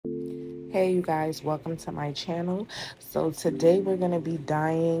Hey you guys, welcome to my channel. So today we're going to be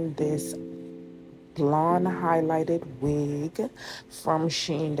dyeing this blonde highlighted wig from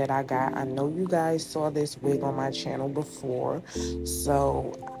Shein that I got. I know you guys saw this wig on my channel before.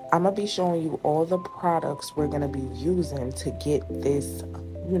 So I'm going to be showing you all the products we're going to be using to get this,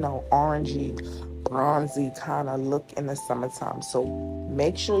 orangey, bronzy kind of look in the summertime. So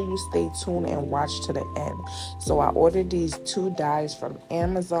make sure you stay tuned and watch to the end. So I ordered these two dyes from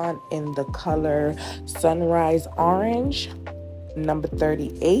Amazon in the color Sunrise Orange, number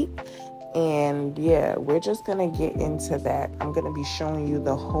 38. And yeah, we're just gonna get into that. I'm gonna be showing you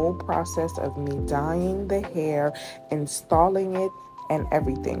the whole process of me dyeing the hair, installing it, and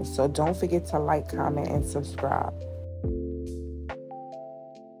everything. So don't forget to like, comment, and subscribe.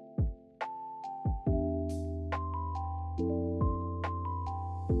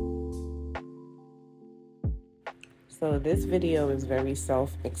 So this video is very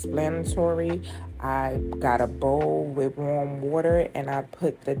self-explanatory. I got a bowl with warm water and I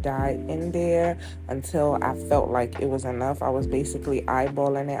put the dye in there until I felt like it was enough. I was basically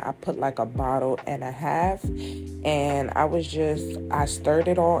eyeballing it. I put like a bottle and a half, and I stirred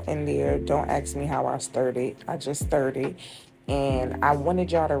it all in there. Don't ask me how I stirred it. I just stirred it. And I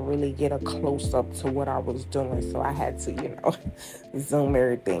wanted y'all to really get a close-up to what I was doing, so I had to, zoom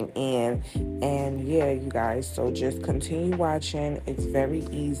everything in. And yeah, you guys, so just continue watching. It's very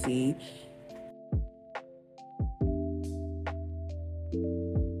easy.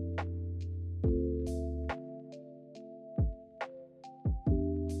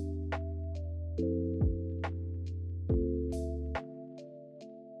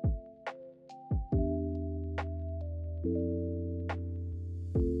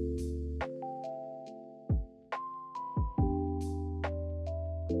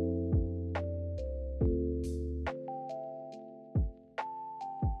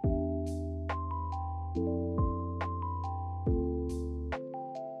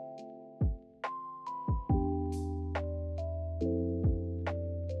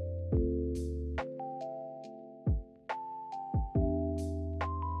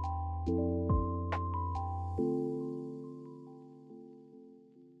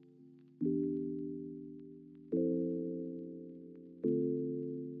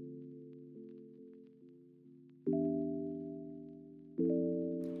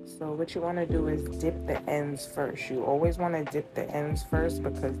 So what you want to do is dip the ends first. You always want to dip the ends first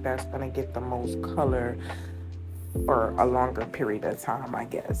because that's going to get the most color for a longer period of time, I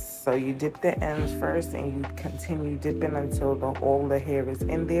guess. So you dip the ends first and you continue dipping until all the hair is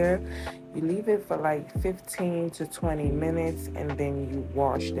in there. You leave it for like 15 to 20 minutes and then you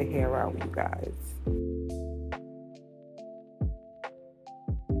wash the hair out, you guys.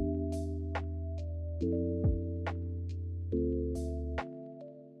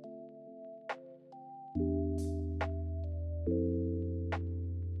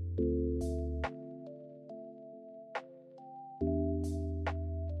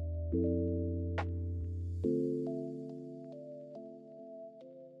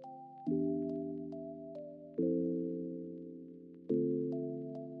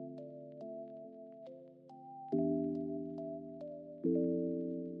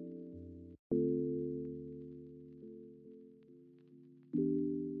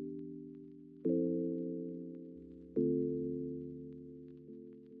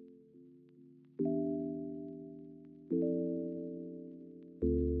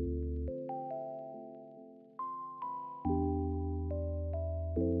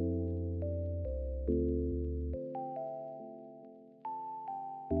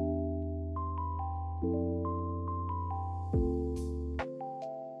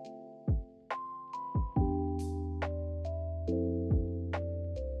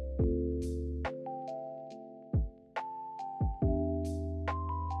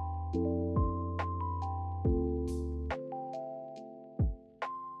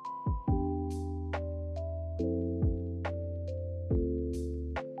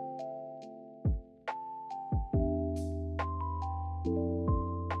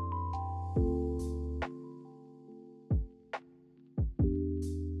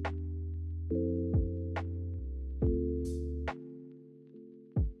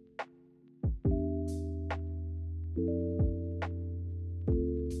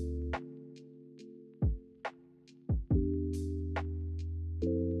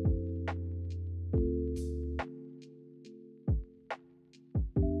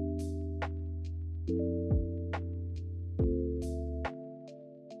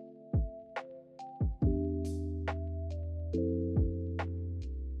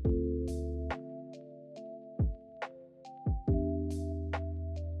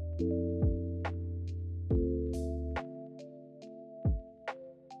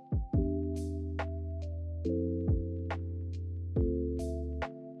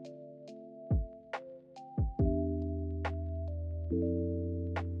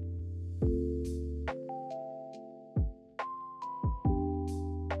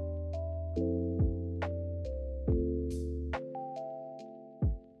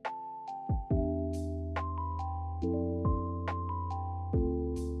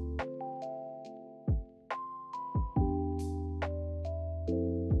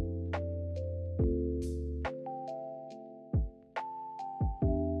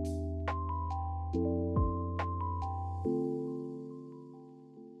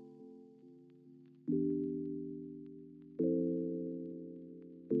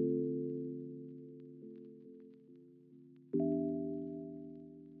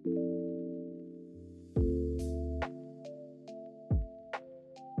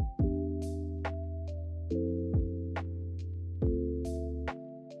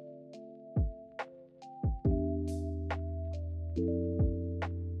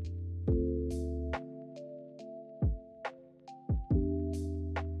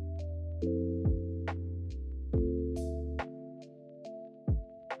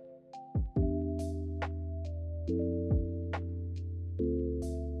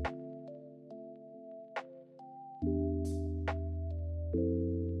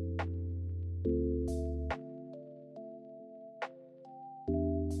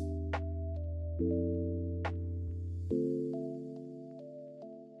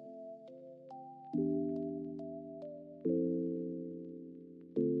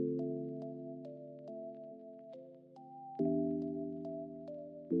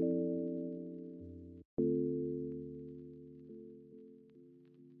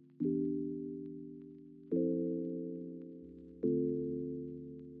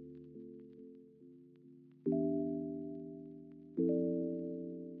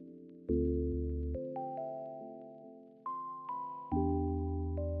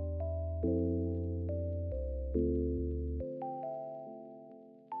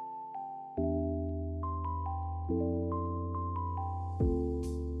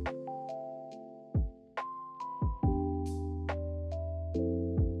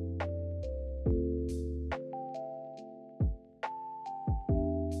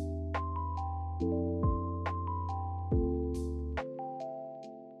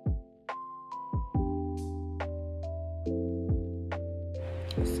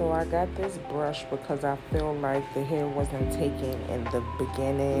 So I got this brush because I feel like the hair wasn't taken in the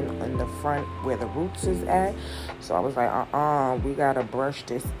beginning, in the front where the roots is at. So I was like, we gotta brush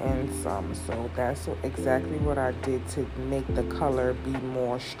this in some. So that's exactly what I did to make the color be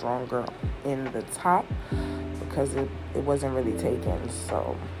more stronger in the top because it wasn't really taken.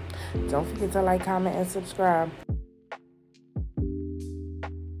 So don't forget to like, comment, and subscribe.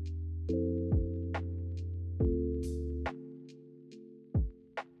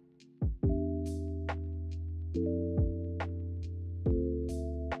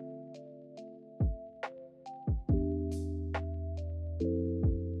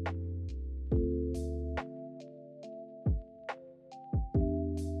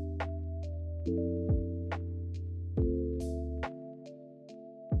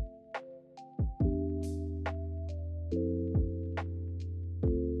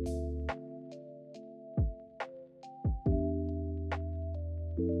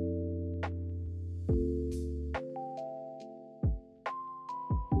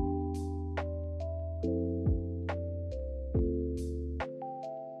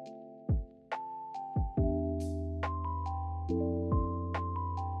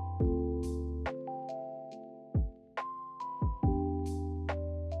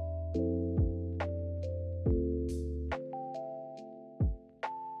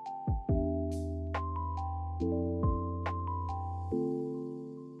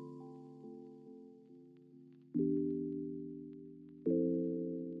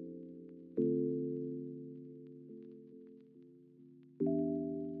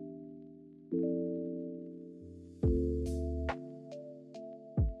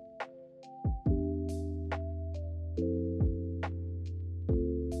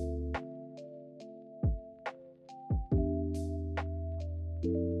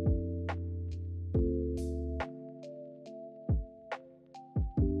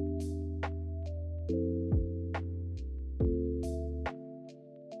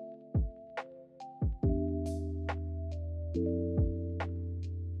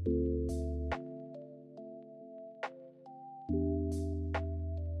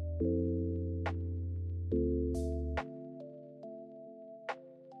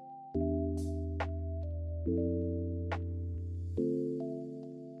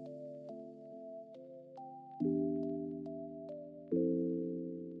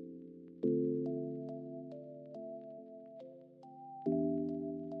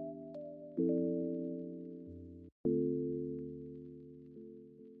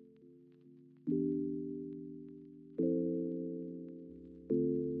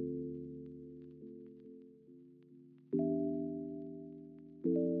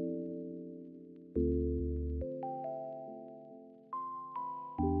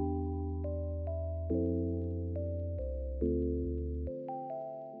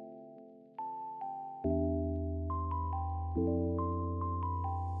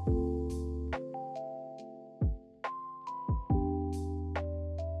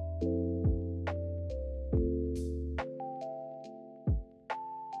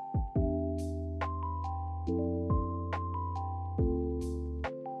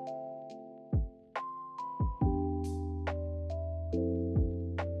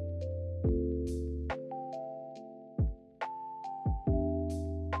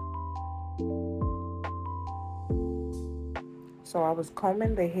 So I was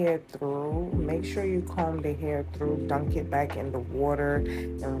combing the hair through. Make sure you comb the hair through, dunk it back in the water,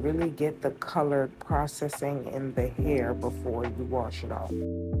 and really get the color processing in the hair before you wash it off.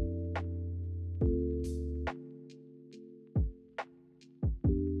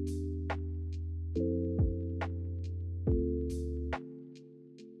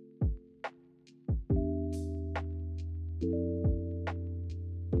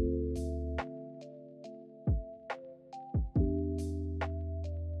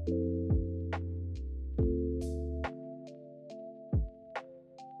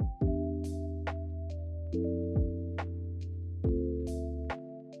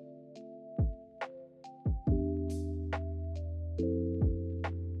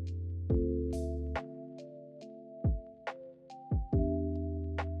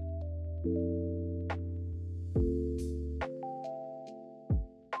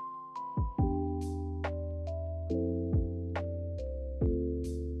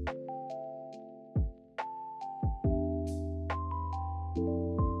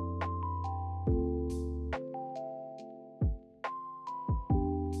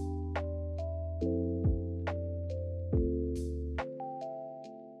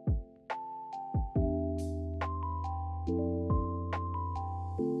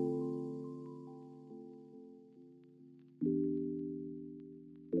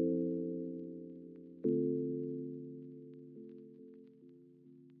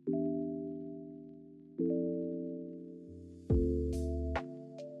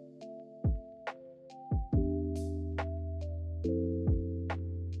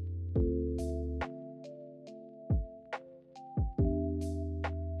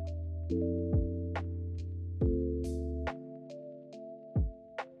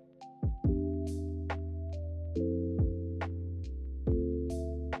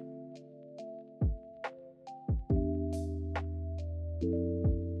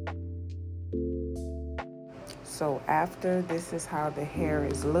 So after this is how the hair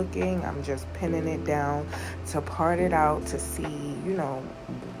is looking. I'm just pinning it down to part it out to see,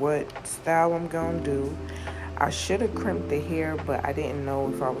 what style I'm gonna do. I should have crimped the hair, but I didn't know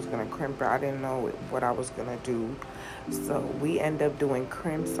if I was gonna crimp it. I didn't know what I was gonna do. So we end up doing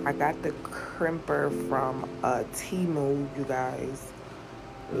crimps. I got the crimper from Temu, you guys.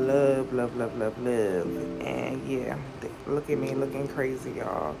 Love, love, love, love, love. And yeah, look at me looking crazy,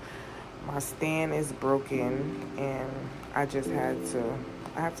 y'all. My stand is broken and I have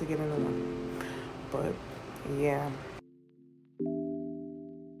to get a new one. But yeah.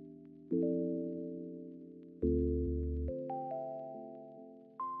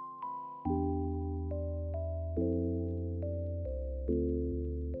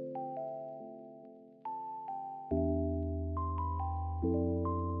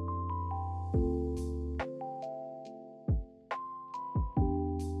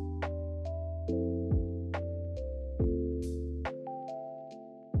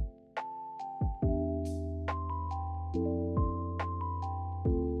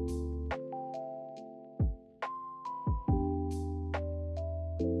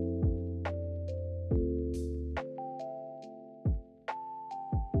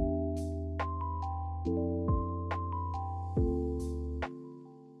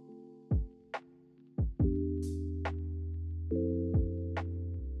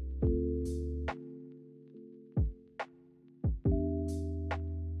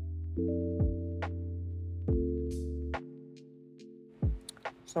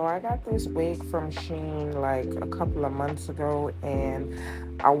 So I got this wig from Shein like a couple of months ago, and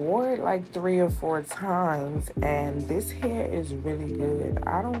I wore it like 3 or 4 times, and this hair is really good.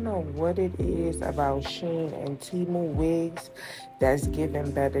 I don't know what it is about Shein and Temu wigs that's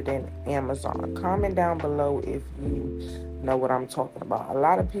giving better than Amazon. Comment down below if you know what I'm talking about. A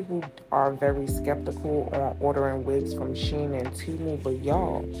lot of people are very skeptical on ordering wigs from Shein and Temu, but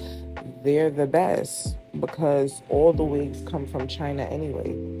y'all, they're the best because all the wigs come from China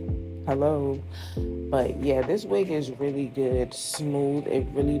anyway. Hello. But yeah, this wig is really good, smooth. It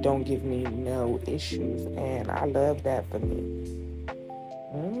really don't give me no issues, and I love that for me.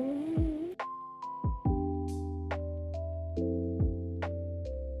 Mm.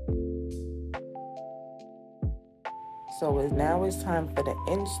 So now it's time for the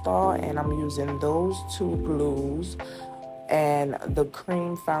install, and I'm using those two glues and the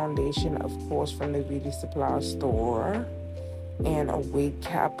cream foundation, of course, from the beauty supply store, and a wig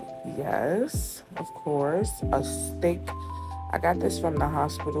cap, yes, of course, a stick. I got this from the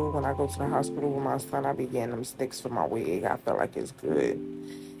hospital. When I go to the hospital with my son, I be getting them sticks for my wig. I feel like it's good.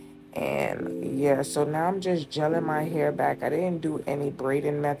 And yeah, so now I'm just gelling my hair back. I didn't do any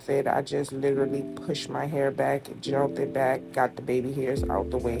braiding method. I just literally pushed my hair back, gelled it back, got the baby hairs out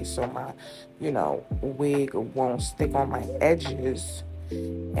the way so my, wig won't stick on my edges.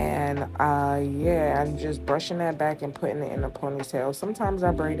 And yeah, I'm just brushing that back and putting it in a ponytail. Sometimes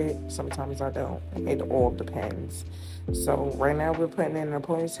I braid it, sometimes I don't. It all depends. So right now we're putting it in a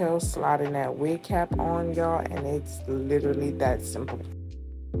ponytail, sliding that wig cap on, y'all, and it's literally that simple.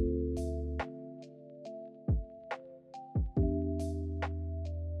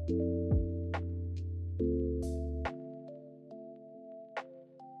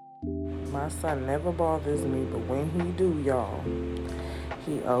 My son never bothers me, but when he do, y'all,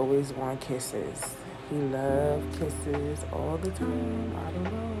 he always want kisses. He love kisses all the time. I don't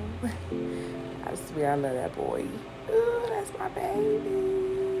know. I swear I love that boy. Ooh, that's my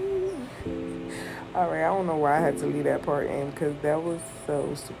baby. All right, I don't know why I had to leave that part in because that was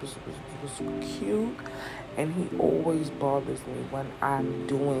so super, super, super, super cute. And he always bothers me when I'm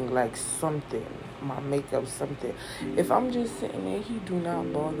doing like something, my makeup, something. If I'm just sitting there, he do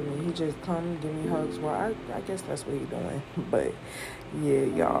not bother me. He just come give me hugs. Well, I guess that's what he doing. But yeah,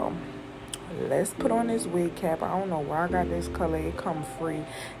 y'all, let's put on this wig cap. I don't know why I got this color. It come free,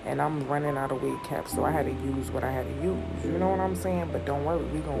 and I'm running out of wig caps, so I had to use what I had to use. You know what I'm saying? But don't worry,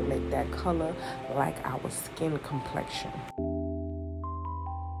 we gonna make that color like our skin complexion.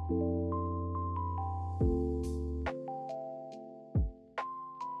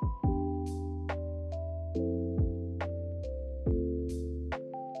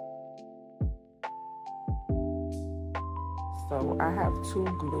 So I have two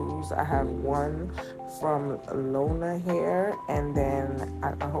glues. I have one from Lona Hair, and then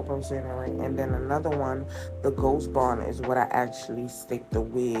I hope I'm saying it right. And then another one, the Ghost Bond, is what I actually stick the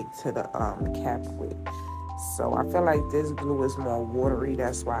wig to the cap with. So I feel like this glue is more watery.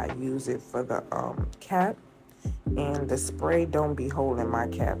 That's why I use it for the cap. And the spray don't be holding my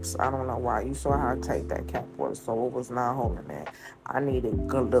caps. I don't know why. You saw how tight that cap was, so it was not holding it. I needed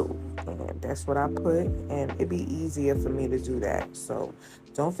glue, and that's what I put, and it'd be easier for me to do that. So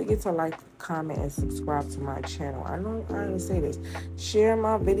don't forget to like, comment, and subscribe to my channel. I know I didn't say this. Share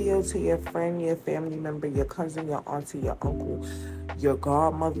my video to your friend, your family member, your cousin, your auntie, your uncle, your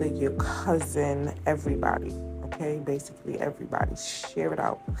godmother, your cousin, everybody. Okay, basically everybody. Share it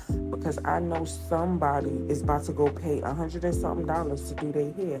out, because I know somebody is about to go pay $100 and something to do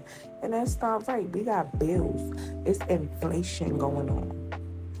their hair, and that's not right. We got bills. It's inflation going on.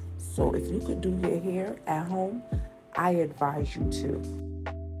 So if you could do your hair at home, I advise you to.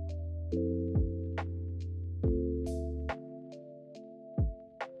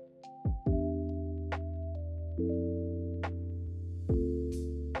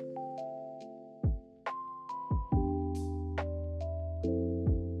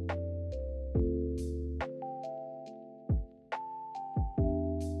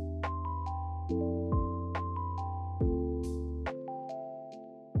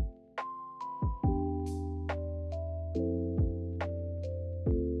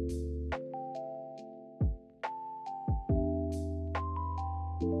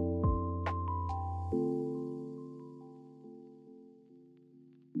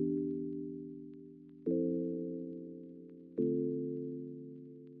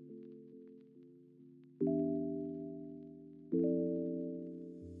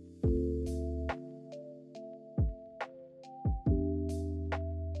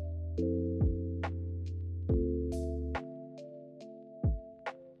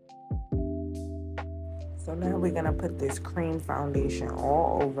 So now we're gonna put this cream foundation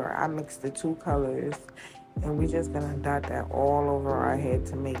all over. I mixed the two colors, and we're just gonna dot that all over our head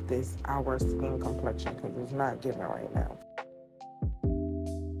to make this our skin complexion, because it's not giving right now.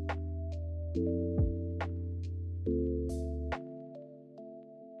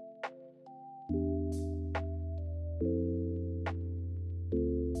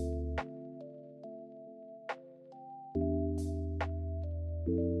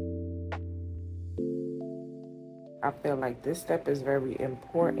 I feel like this step is very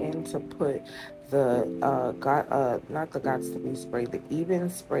important to put the not the Gots to Be spray, the even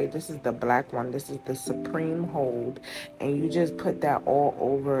spray. This is the black one. This is the Supreme Hold, and you just put that all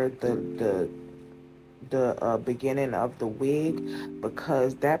over the beginning of the wig,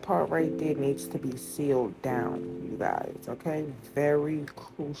 because that part right there needs to be sealed down, you guys. Okay, very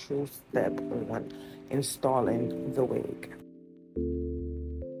crucial step on installing the wig.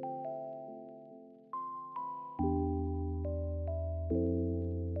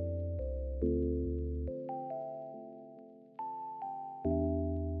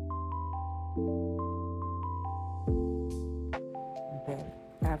 Then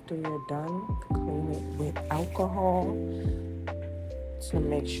after you're done, clean it with alcohol to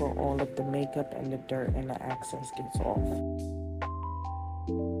make sure all of the makeup and the dirt and the excess gets off.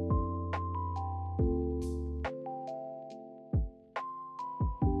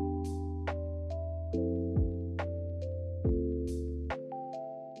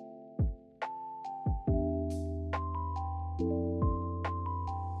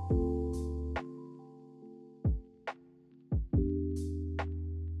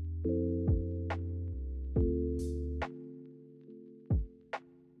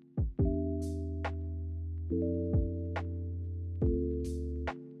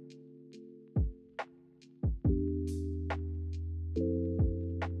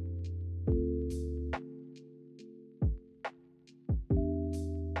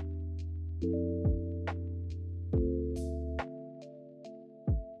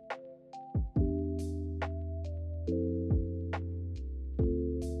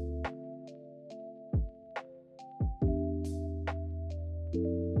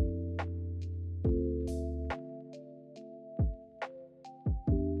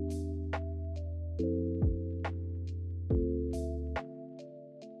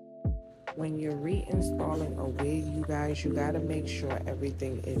 When you're reinstalling a wig, you guys, you gotta make sure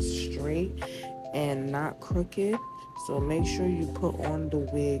everything is straight and not crooked. So make sure you put on the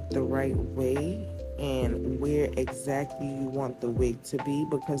wig the right way and where exactly you want the wig to be,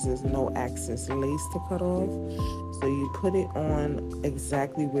 because there's no excess lace to cut off. So you put it on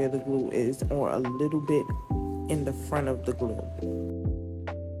exactly where the glue is, or a little bit in the front of the glue.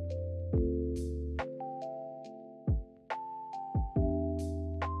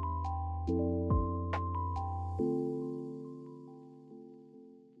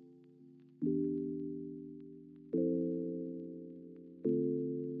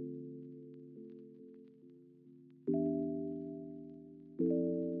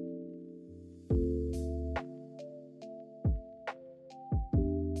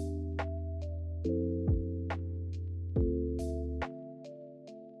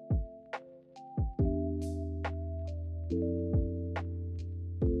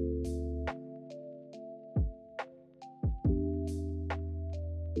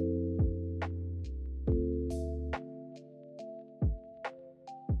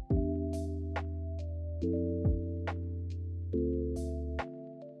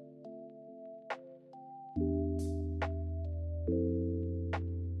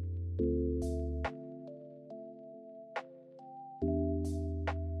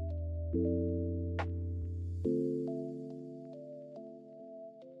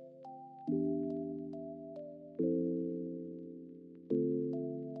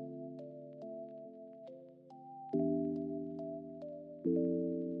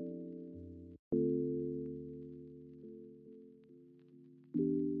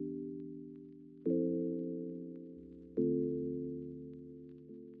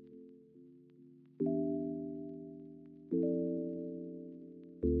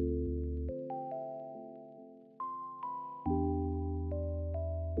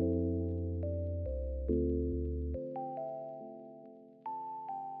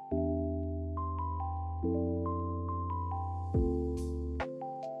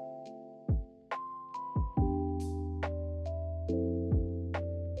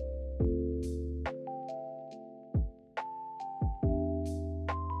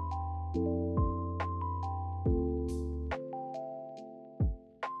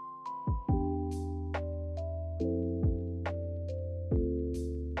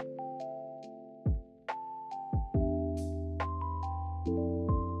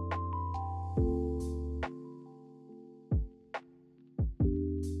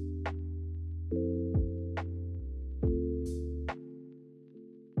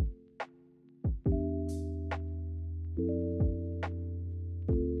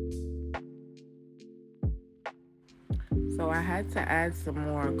 So I had to add some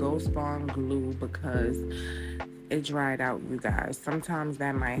more Ghost Bond glue because it dried out, you guys. Sometimes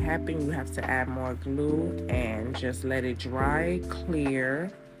that might happen. You have to add more glue and just let it dry,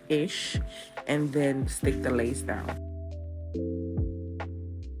 clear-ish, and then stick the lace down.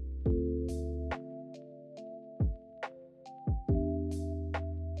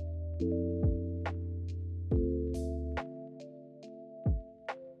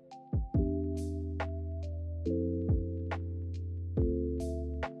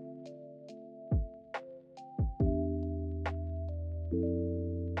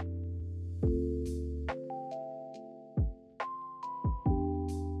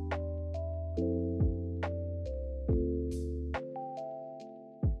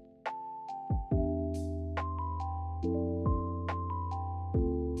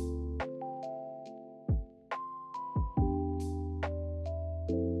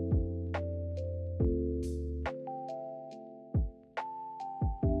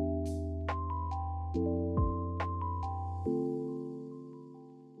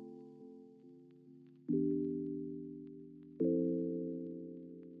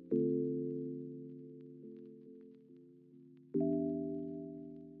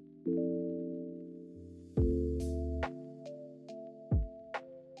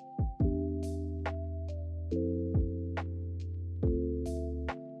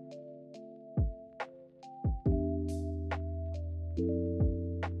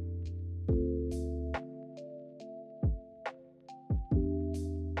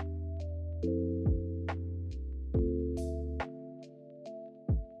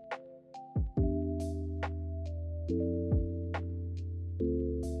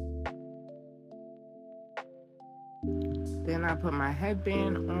 Then I put my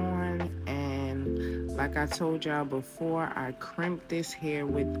headband on, and like I told y'all before, I crimped this hair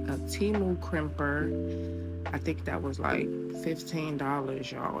with a Temu crimper. I think that was like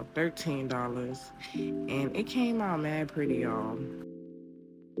 $15, y'all, or $13. And it came out mad pretty, y'all.